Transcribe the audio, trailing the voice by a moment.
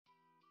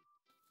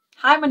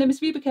Hi, my name is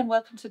WEBPAGE and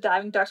welcome to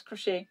Diving Ducks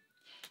Crochet.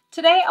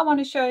 Today I want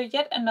to show you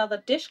yet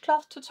another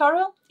dishcloth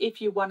tutorial.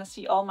 If you want to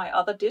see all my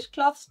other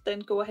dishcloths, then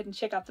go ahead and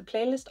check out the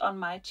playlist on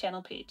my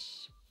channel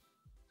page.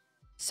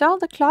 So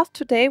the cloth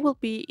today will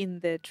be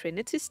in the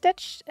Trinity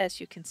Stitch, as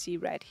you can see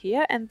right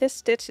here, and this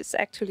stitch is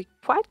actually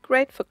quite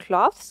great for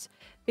cloths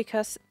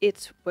because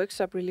it works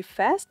up really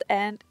fast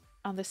and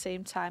on the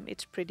same time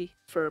it's pretty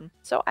firm.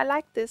 So I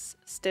like this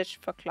stitch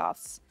for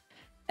cloths.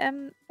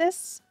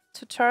 This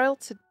tutorial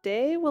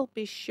today will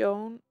be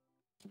shown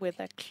with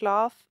a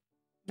cloth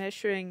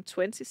measuring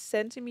 20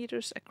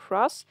 centimeters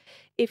across.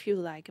 If you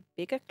like a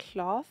bigger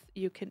cloth,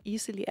 you can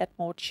easily add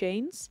more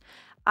chains.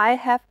 I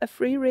have a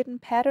free written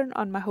pattern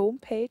on my home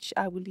page.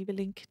 I will leave a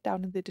link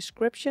down in the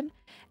description,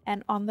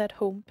 and on that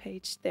home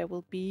page there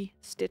will be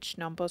stitch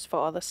numbers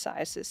for other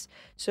sizes.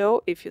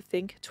 So if you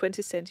think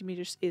 20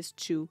 centimeters is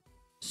too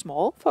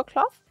small for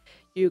cloth,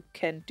 you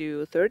can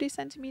do 30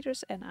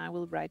 centimeters and I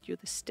will write you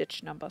the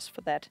stitch numbers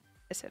for that,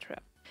 etc.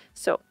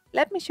 So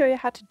let me show you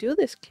how to do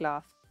this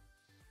cloth.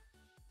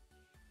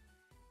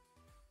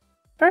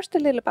 First, a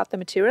little about the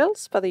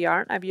materials. For the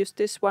yarn, I've used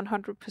this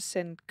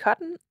 100%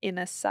 cotton in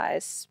a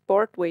size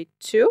sport weight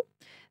 2.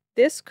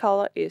 This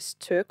color is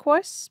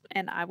turquoise,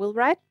 and I will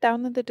write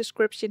down in the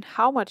description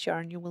how much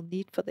yarn you will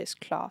need for this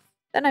cloth.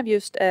 Then I've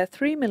used a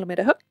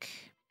 3mm hook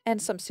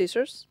and some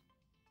scissors.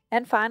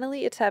 And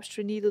finally, a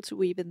tapestry needle to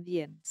weave in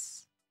the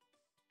ends.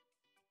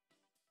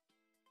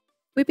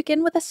 We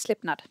begin with a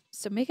slip knot.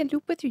 So make a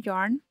loop with your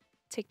yarn,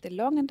 take the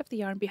long end of the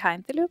yarn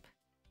behind the loop,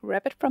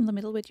 grab it from the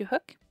middle with your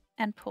hook,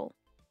 and pull.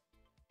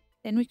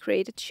 Then we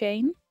create a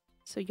chain,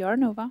 so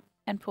yarn over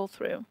and pull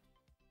through.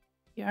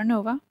 Yarn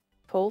over,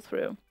 pull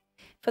through.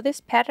 For this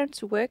pattern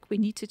to work, we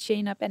need to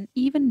chain up an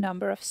even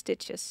number of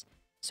stitches.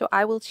 So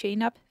I will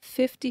chain up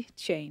 50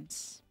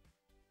 chains.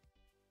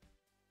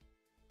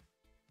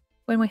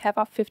 When we have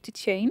our 50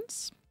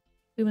 chains,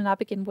 we will now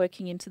begin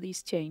working into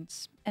these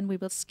chains. And we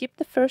will skip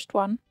the first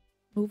one,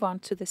 move on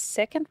to the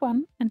second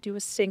one, and do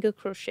a single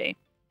crochet.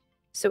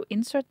 So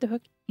insert the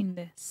hook in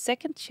the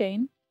second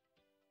chain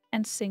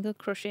and single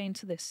crochet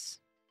into this.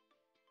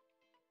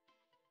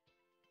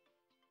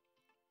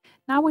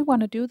 Now we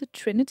want to do the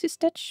Trinity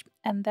stitch,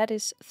 and that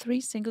is 3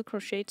 single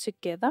crochet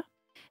together,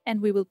 and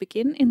we will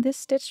begin in this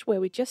stitch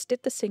where we just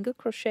did the single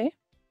crochet.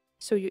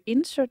 So you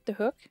insert the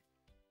hook,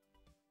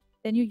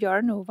 then you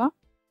yarn over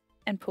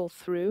and pull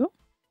through,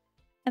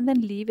 and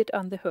then leave it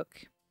on the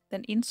hook.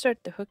 Then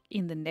insert the hook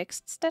in the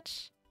next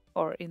stitch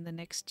or in the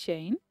next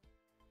chain,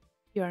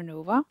 yarn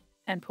over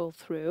and pull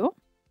through.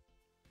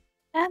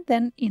 And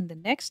then in the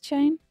next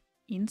chain,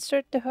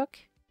 insert the hook,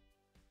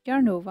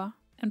 yarn over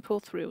and pull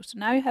through. So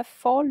now you have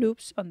 4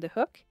 loops on the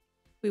hook.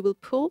 We will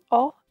pull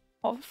all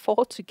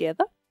 4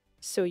 together.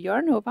 So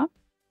yarn over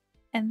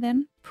and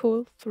then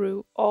pull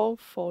through all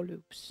 4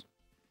 loops.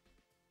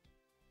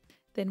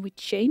 Then we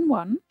chain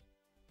 1.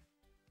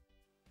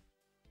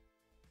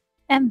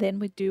 And then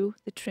we do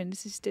the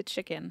Trinity stitch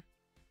again.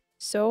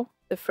 So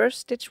the first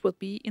stitch will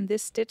be in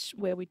this stitch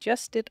where we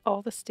just did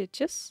all the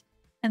stitches,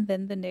 and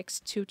then the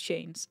next 2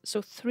 chains.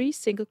 So 3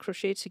 single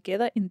crochet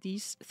together in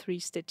these 3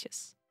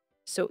 stitches.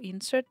 So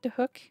insert the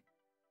hook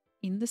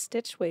in the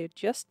stitch where you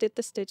just did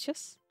the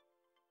stitches,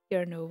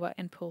 yarn over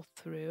and pull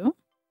through.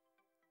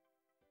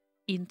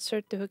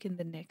 Insert the hook in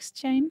the next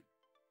chain,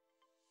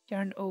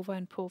 yarn over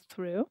and pull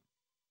through.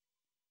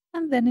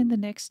 And then in the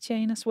next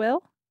chain as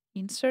well,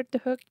 insert the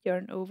hook,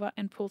 yarn over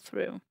and pull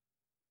through.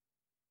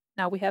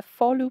 Now we have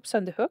 4 loops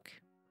on the hook.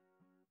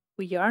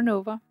 We yarn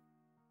over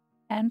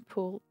and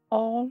pull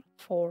all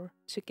 4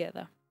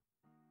 together.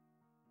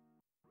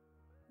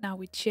 Now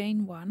we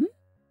chain 1.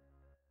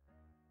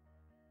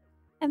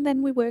 And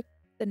then we work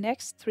the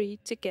next 3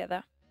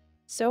 together.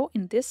 So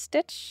in this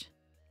stitch,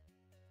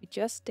 we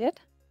just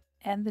did,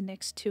 and the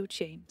next 2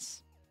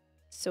 chains.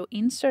 So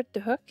insert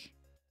the hook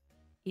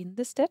in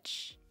the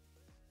stitch,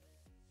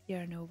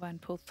 yarn over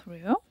and pull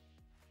through.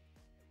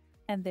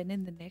 And then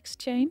in the next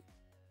chain,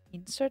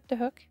 insert the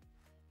hook,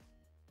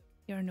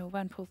 yarn over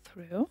and pull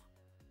through.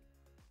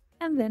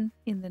 And then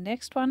in the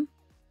next one,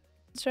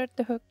 insert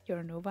the hook,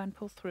 yarn over and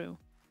pull through.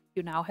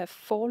 You now have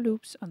 4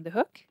 loops on the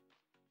hook,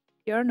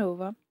 yarn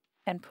over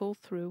and pull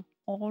through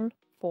all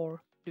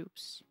 4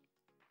 loops.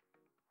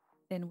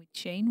 Then we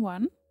chain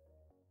 1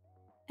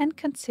 and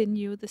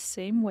continue the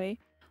same way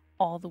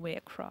all the way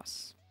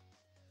across.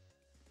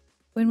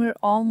 When we're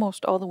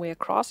almost all the way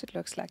across, it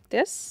looks like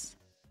this.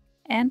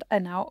 And I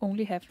now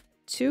only have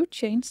 2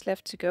 chains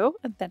left to go,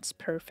 and that's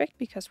perfect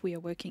because we are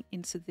working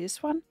into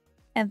this one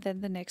and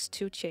then the next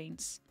 2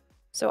 chains.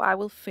 So I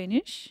will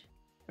finish.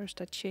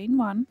 First I chain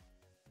 1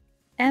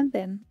 and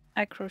then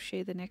I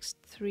crochet the next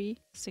 3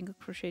 single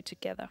crochet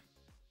together.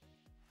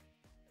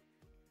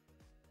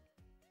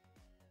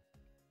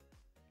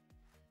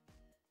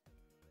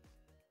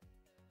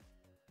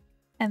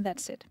 And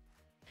that's it.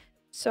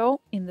 So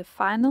in the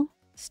final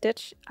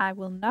stitch, I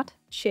will not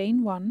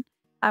chain 1,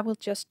 I will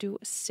just do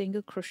a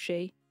single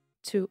crochet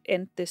to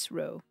end this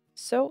row.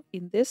 So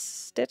in this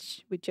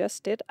stitch we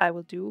just did, I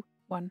will do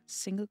 1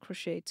 single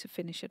crochet to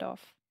finish it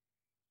off.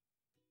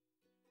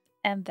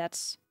 and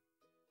that's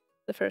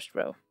the first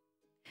row.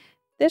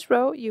 This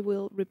row you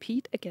will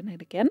repeat again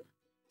and again.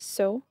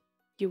 So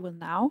you will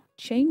now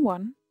chain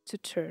 1 to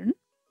turn,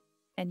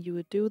 and you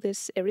will do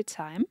this every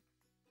time.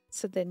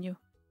 So then you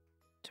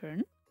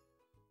turn,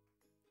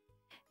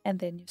 and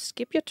then you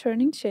skip your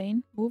turning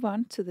chain, move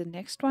on to the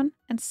next one,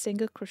 and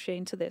single crochet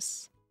into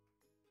this.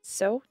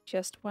 So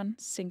just 1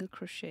 single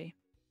crochet.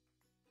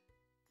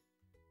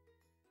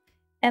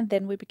 And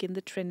then we begin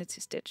the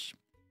Trinity stitch.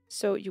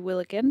 So you will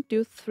again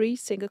do 3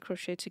 single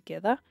crochet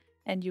together,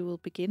 and you will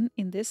begin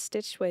in this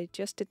stitch where you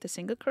just did the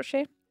single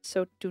crochet.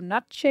 So do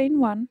not chain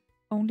 1,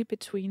 only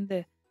between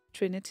the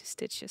Trinity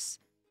stitches.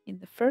 In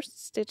the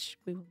first stitch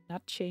we will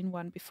not chain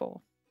 1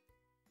 before.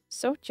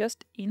 So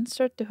just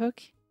insert the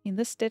hook in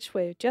the stitch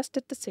where you just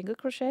did the single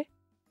crochet,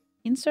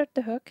 insert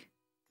the hook,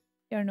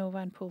 yarn over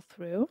and pull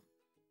through,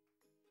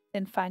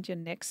 then find your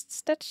next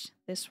stitch,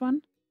 this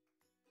one,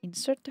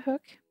 insert the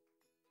hook,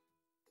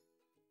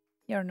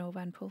 yarn over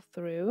and pull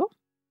through,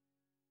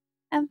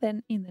 and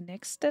then in the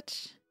next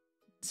stitch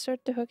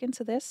insert the hook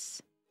into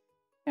this,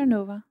 yarn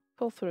over,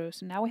 pull through.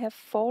 So now we have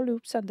 4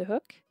 loops on the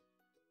hook,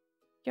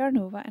 yarn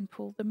over and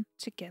pull them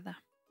together,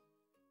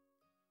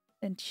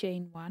 then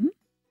chain 1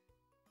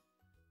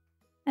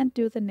 and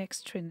do the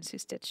next Trinity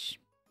stitch.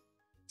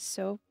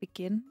 So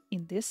begin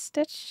in this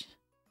stitch,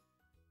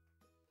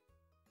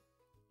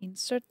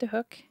 insert the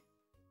hook,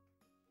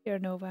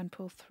 yarn over and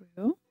pull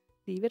through,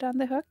 leave it on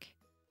the hook,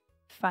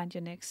 find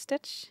your next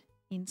stitch,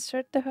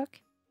 insert the hook,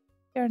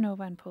 yarn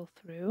over and pull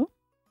through,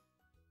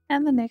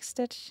 and the next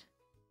stitch,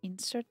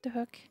 insert the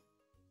hook,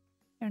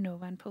 yarn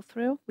over and pull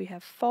through. We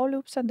have 4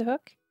 loops on the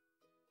hook,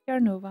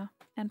 yarn over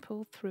and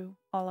pull through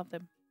all of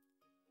them.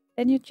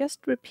 Then you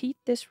just repeat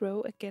this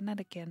row again and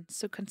again.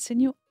 So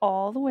continue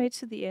all the way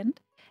to the end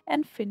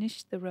and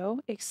finish the row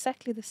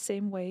exactly the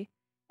same way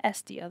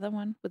as the other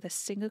one, with a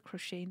single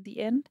crochet in the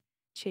end,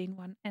 chain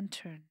 1 and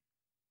turn.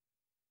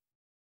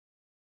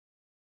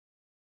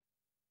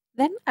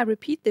 Then I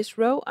repeat this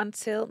row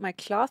until my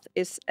cloth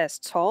is as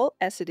tall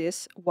as it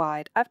is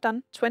wide. I've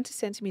done 20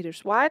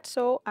 centimeters wide,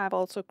 so I've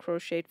also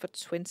crocheted for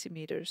 20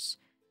 meters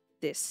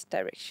this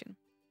direction.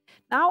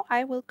 Now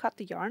I will cut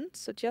the yarn,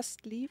 so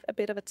just leave a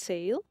bit of a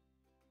tail,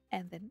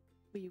 and then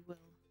we will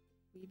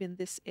weave in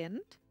this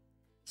end.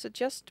 So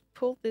just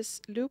pull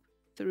this loop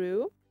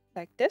through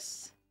like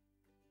this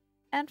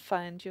and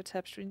find your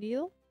tapestry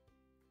needle,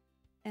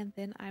 and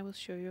then I will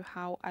show you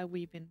how I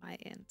weave in my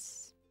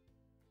ends.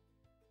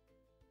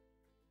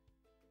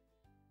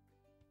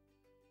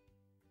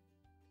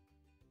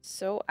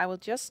 So I will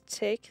just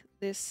take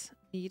this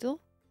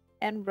needle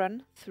and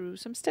run through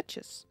some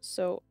stitches.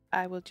 So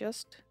I will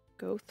just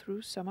go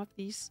through some of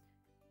these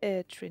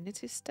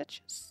Trinity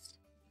stitches.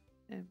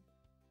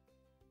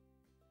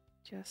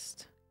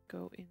 Just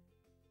go in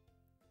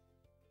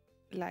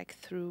like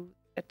through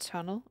a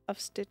tunnel of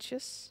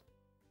stitches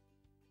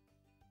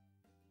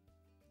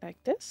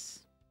like this,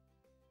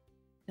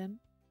 then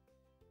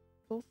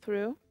pull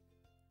through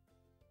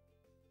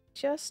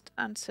just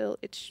until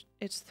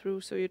it's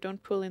through, so you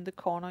don't pull in the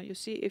corner. You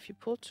see, if you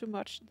pull too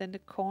much, then the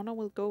corner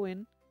will go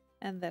in,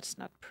 and that's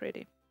not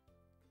pretty.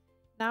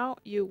 Now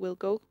you will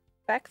go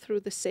back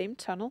through the same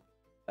tunnel,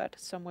 but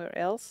somewhere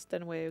else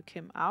than where you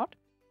came out.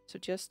 So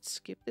just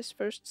skip this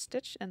first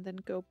stitch and then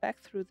go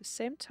back through the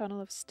same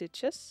tunnel of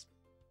stitches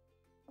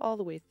all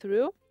the way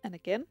through. And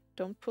again,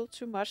 don't pull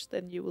too much,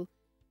 then you will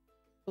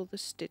pull the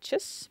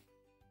stitches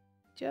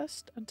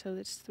just until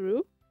it's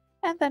through,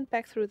 and then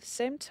back through the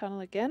same tunnel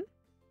again,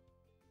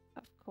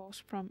 of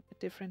course from a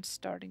different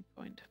starting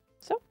point.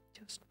 So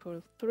just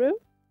pull through.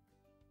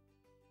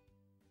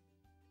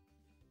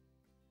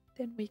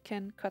 Then we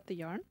can cut the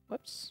yarn.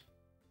 Whoops.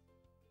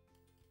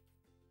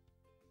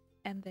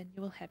 And then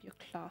you will have your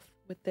cloth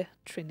with the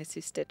Trinity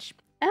stitch.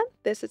 And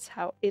this is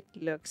how it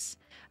looks.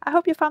 I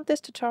hope you found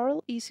this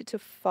tutorial easy to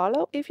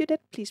follow. If you did,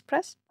 please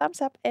press thumbs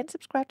up and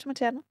subscribe to my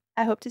channel.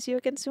 I hope to see you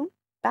again soon.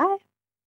 Bye!